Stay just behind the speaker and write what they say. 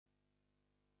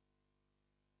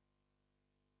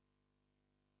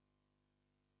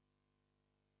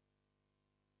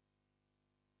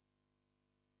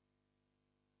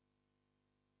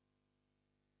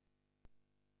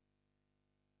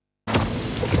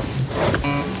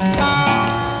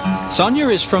Sonia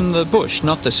is from the bush,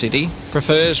 not the city,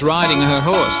 prefers riding her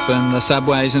horse than the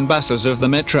subways and buses of the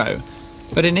metro.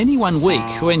 But in any one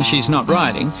week, when she's not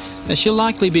riding, she'll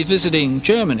likely be visiting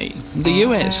Germany, the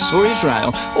US or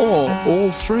Israel, or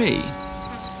all three.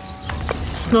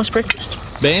 Nice breakfast.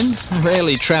 Ben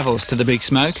rarely travels to the big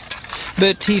smoke,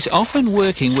 but he's often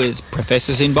working with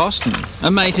professors in Boston,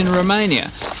 a mate in Romania,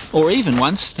 or even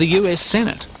once the US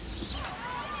Senate.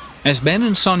 As Ben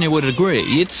and Sonia would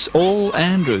agree, it's all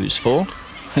Andrew's fault,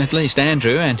 at least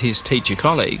Andrew and his teacher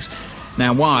colleagues.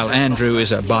 Now, while Andrew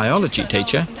is a biology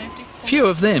teacher, few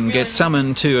of them get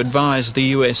summoned to advise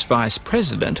the US Vice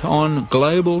President on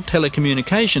global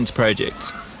telecommunications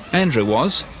projects. Andrew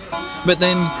was. But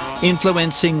then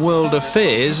influencing world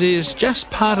affairs is just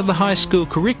part of the high school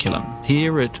curriculum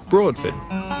here at Broadford,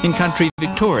 in country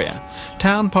Victoria.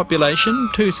 Town population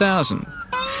 2,000.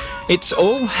 It's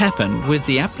all happened with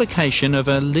the application of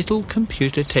a little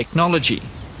computer technology.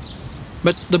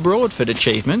 But the Broadford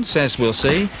achievements, as we'll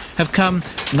see, have come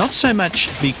not so much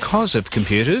because of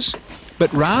computers,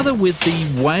 but rather with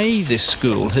the way this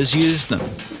school has used them.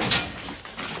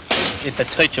 If a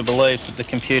teacher believes that the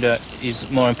computer is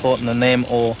more important than them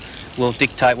or will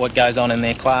dictate what goes on in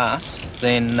their class,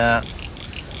 then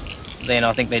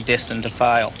I think they're destined to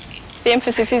fail. The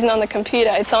emphasis isn't on the computer,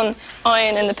 it's on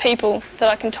Ian and the people that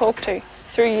I can talk to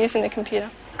through using the computer.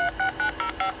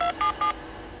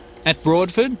 At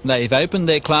Broadford, they've opened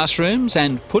their classrooms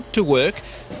and put to work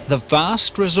the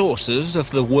vast resources of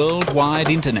the worldwide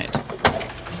internet.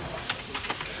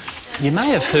 You may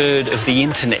have heard of the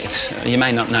internet. You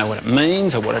may not know what it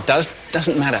means or what it does.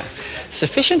 Doesn't matter.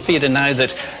 Sufficient for you to know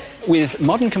that with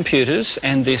modern computers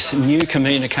and this new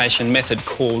communication method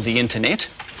called the internet,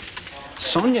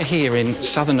 Sonia here in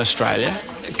southern Australia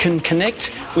can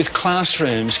connect with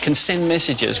classrooms, can send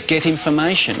messages, get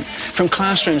information from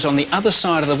classrooms on the other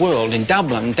side of the world, in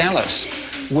Dublin, Dallas,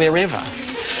 wherever.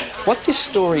 What this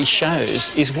story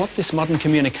shows is what this modern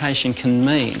communication can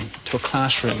mean to a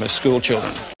classroom of school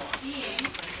children.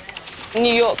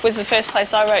 New York was the first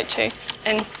place I wrote to,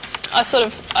 and I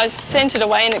sent it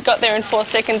away and it got there in 4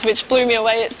 seconds, which blew me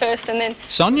away at first, and then...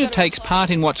 Sonia takes part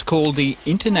in what's called the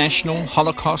International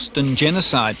Holocaust and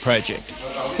Genocide Project,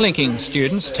 linking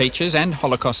students, teachers and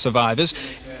Holocaust survivors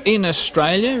in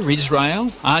Australia,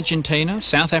 Israel, Argentina,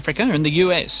 South Africa and the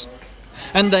US.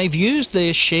 And they've used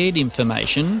their shared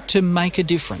information to make a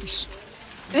difference.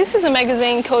 This is a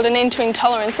magazine called An End to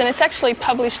Intolerance, and it's actually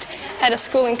published at a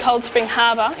school in Cold Spring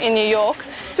Harbour in New York.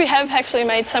 We have actually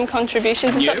made some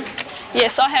contributions.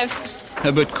 Yes, I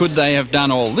have. But could they have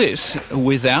done all this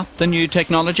without the new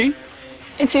technology?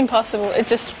 It's impossible. It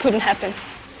just couldn't happen.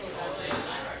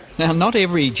 Now, not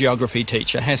every geography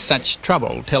teacher has such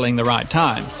trouble telling the right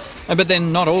time. But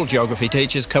then not all geography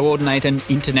teachers coordinate an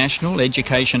international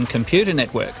education computer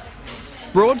network.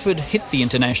 Broadford hit the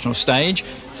international stage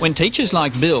when teachers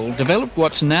like Bill developed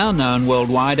what's now known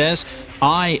worldwide as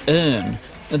iEarn,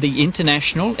 the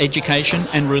International Education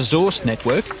and Resource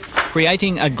Network,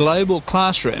 creating a global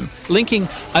classroom linking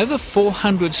over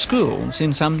 400 schools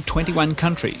in some 21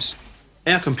 countries.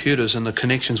 Our computers and the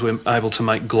connections we're able to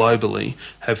make globally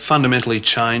have fundamentally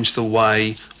changed the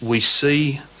way we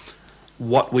see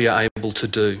what we are able to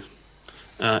do.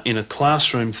 In a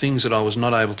classroom, things that I was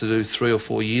not able to do 3 or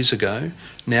 4 years ago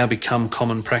now become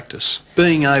common practice.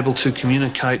 Being able to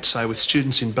communicate, say, with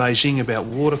students in Beijing about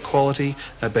water quality,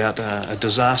 about a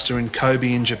disaster in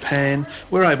Kobe in Japan,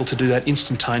 we're able to do that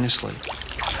instantaneously.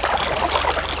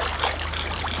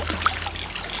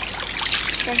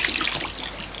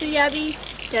 Two yabbies.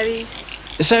 Yabbies.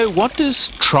 So what does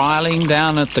trialling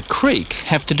down at the creek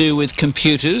have to do with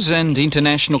computers and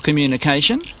international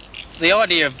communication? The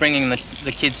idea of bringing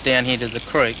the kids down here to the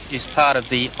creek is part of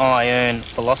the iEarn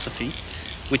philosophy,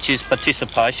 which is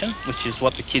participation, which is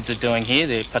what the kids are doing here.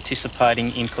 They're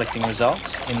participating in collecting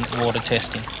results in water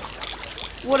testing.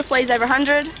 Water flees over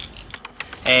 100.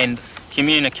 And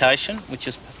communication, which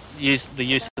is the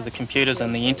use of the computers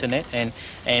and the internet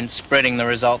and spreading the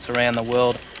results around the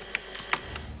world.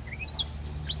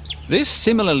 This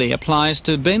similarly applies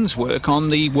to Ben's work on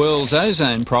the world's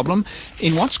ozone problem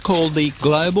in what's called the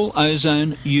Global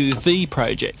Ozone UV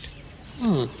project.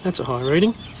 That's a high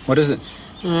reading. What is it?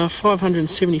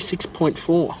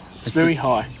 576.4. It's very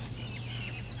high.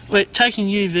 We're taking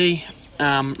UV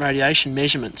radiation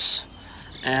measurements.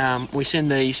 We send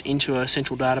these into a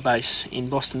central database in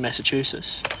Boston,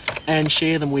 Massachusetts, and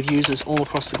share them with users all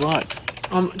across the globe.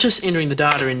 I'm just entering the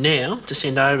data in now to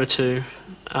send over to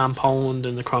Poland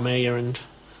and the Crimea and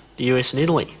the US and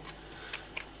Italy.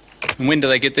 And when do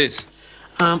they get this?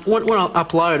 When I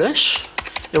upload it,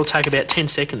 it'll take about 10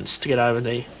 seconds to get over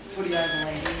the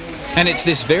And it's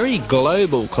this very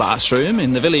global classroom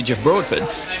in the village of Broadford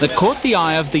that caught the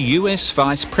eye of the US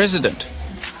Vice President.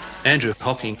 Andrew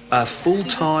Hocking, a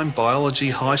full-time biology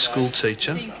high school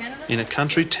teacher in a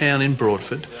country town in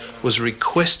Broadford, was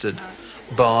requested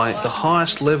by the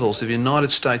highest levels of the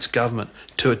United States government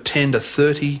to attend a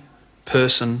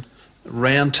 30-person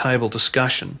roundtable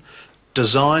discussion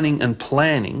designing and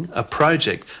planning a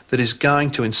project that is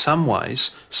going to, in some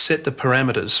ways, set the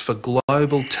parameters for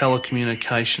global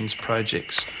telecommunications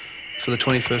projects for the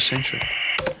 21st century.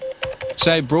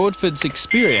 So Broadford's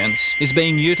experience is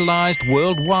being utilised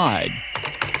worldwide.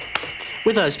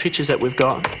 With those pictures that we've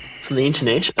got from the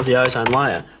internet of the ozone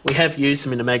layer, we have used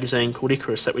them in a magazine called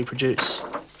Icarus that we produce.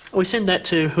 We send that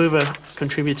to whoever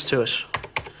contributes to it.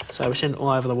 So we send it all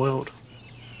over the world.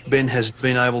 Ben has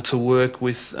been able to work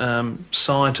with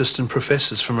scientists and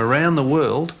professors from around the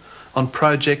world on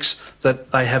projects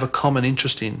that they have a common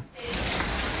interest in.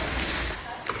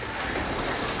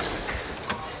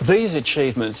 These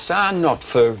achievements are not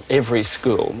for every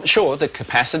school. Sure, the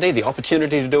capacity, the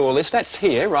opportunity to do all this, that's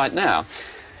here right now.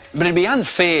 But it'd be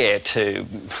unfair to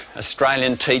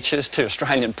Australian teachers, to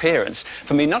Australian parents,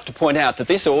 for me not to point out that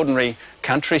this ordinary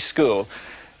country school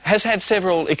has had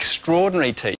several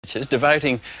extraordinary teachers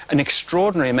devoting an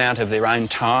extraordinary amount of their own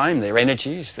time, their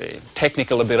energies, their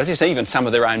technical abilities, even some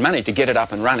of their own money to get it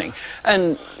up and running.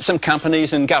 And some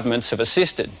companies and governments have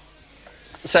assisted.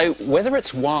 So whether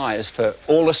it's wise for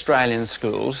all Australian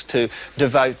schools to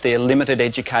devote their limited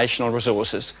educational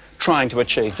resources trying to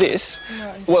achieve this,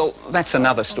 well, that's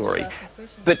another story.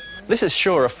 But this is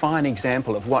sure a fine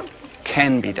example of what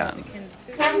can be done.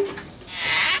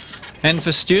 And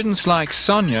for students like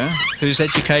Sonia, whose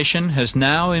education has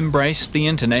now embraced the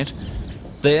internet,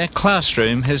 their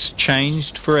classroom has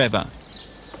changed forever.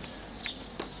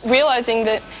 Realising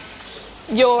that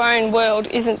your own world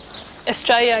isn't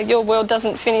Australia, your world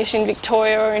doesn't finish in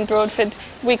Victoria or in Broadford.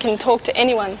 We can talk to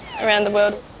anyone around the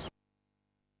world.